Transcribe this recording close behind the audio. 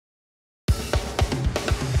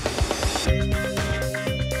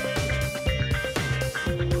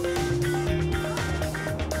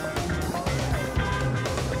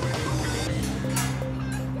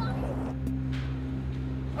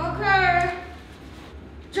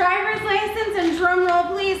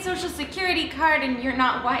see a social security card and you're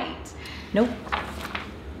not white. Nope.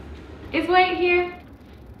 Is white here?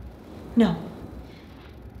 No.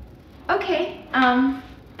 Okay, well,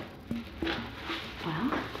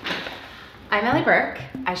 I'm Ellie Burke.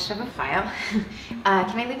 I should have a file.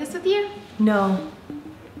 Can I leave this with you? No.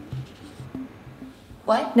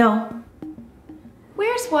 What? No.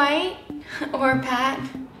 Where's White? Or Pat?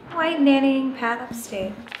 White nannying Pat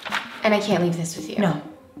upstate. And I can't leave this with you? No.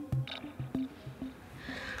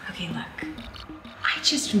 Okay, look. I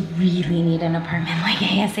just really need an apartment like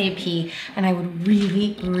ASAP, and I would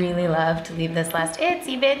really, really love to leave this last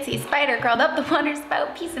itsy bitsy spider crawled up the water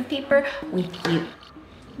spout piece of paper with you.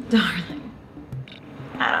 Darling,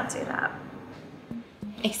 I don't do that.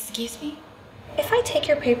 Excuse me? If I take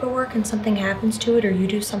your paperwork and something happens to it or you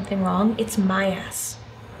do something wrong, it's my ass.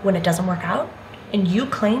 When it doesn't work out and you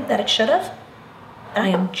claim that it should have, I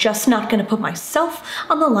am just not gonna put myself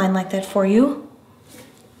on the line like that for you.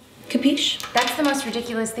 Capiche? That's the most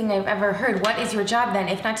ridiculous thing I've ever heard. What is your job then,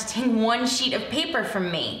 if not to take one sheet of paper from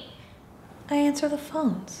me? I answer the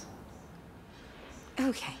phones.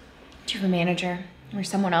 Okay. Do you have a manager or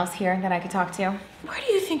someone else here that I could talk to? Where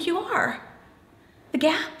do you think you are? The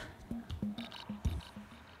Gap?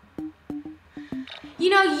 You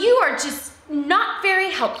know, you are just not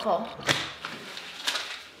very helpful.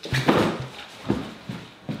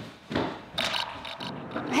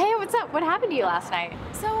 Hey, what's up? What happened to you last night?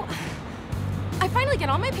 So, I finally get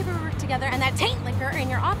all my paperwork together and that taint liquor in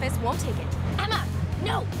your office won't take it. Emma,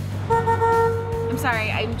 no! I'm sorry,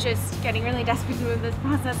 I'm just getting really desperate to move this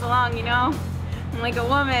process along, you know? I'm like a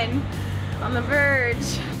woman on the verge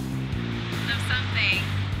of something.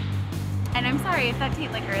 And I'm sorry if that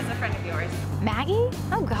taint liquor is a friend of yours. Maggie?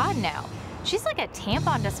 Oh God, no. She's like a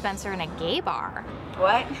tampon dispenser in a gay bar.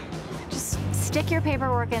 What? Just stick your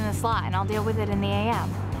paperwork in the slot and I'll deal with it in the AM.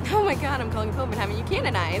 Oh my God, I'm calling Pope and having you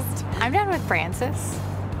canonized. I'm done with Francis.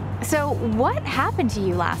 So what happened to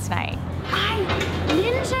you last night? I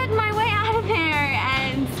ninja'd my way out of there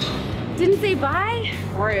and didn't say bye.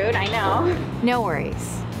 Rude, I know. No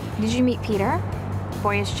worries. Did you meet Peter?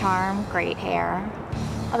 Boyish charm, great hair.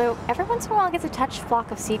 Although every once in a while gets a touched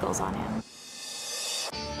flock of seagulls on him.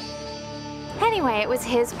 Anyway, it was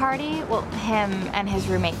his party. Well, him and his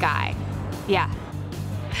roommate Guy. Yeah.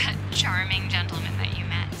 That charming gentleman that you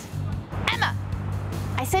met. Emma!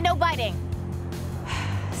 I said no biting.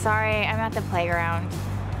 Sorry, I'm at the playground.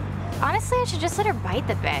 Honestly, I should just let her bite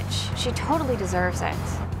the bitch. She totally deserves it.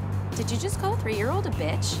 Did you just call a 3-year-old a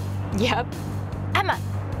bitch? Yep. Emma!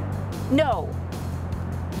 No!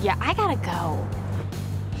 Yeah, I gotta go.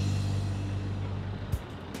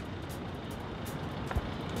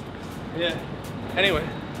 Yeah. Anyway,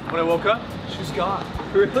 when I woke up, she was gone.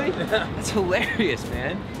 Really? That's hilarious,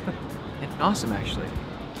 man. And awesome, actually.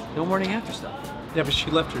 No morning after stuff. Yeah, but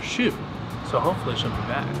she left her shoe, so hopefully she'll be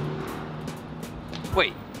back.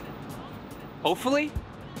 Wait. Hopefully?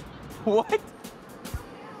 What?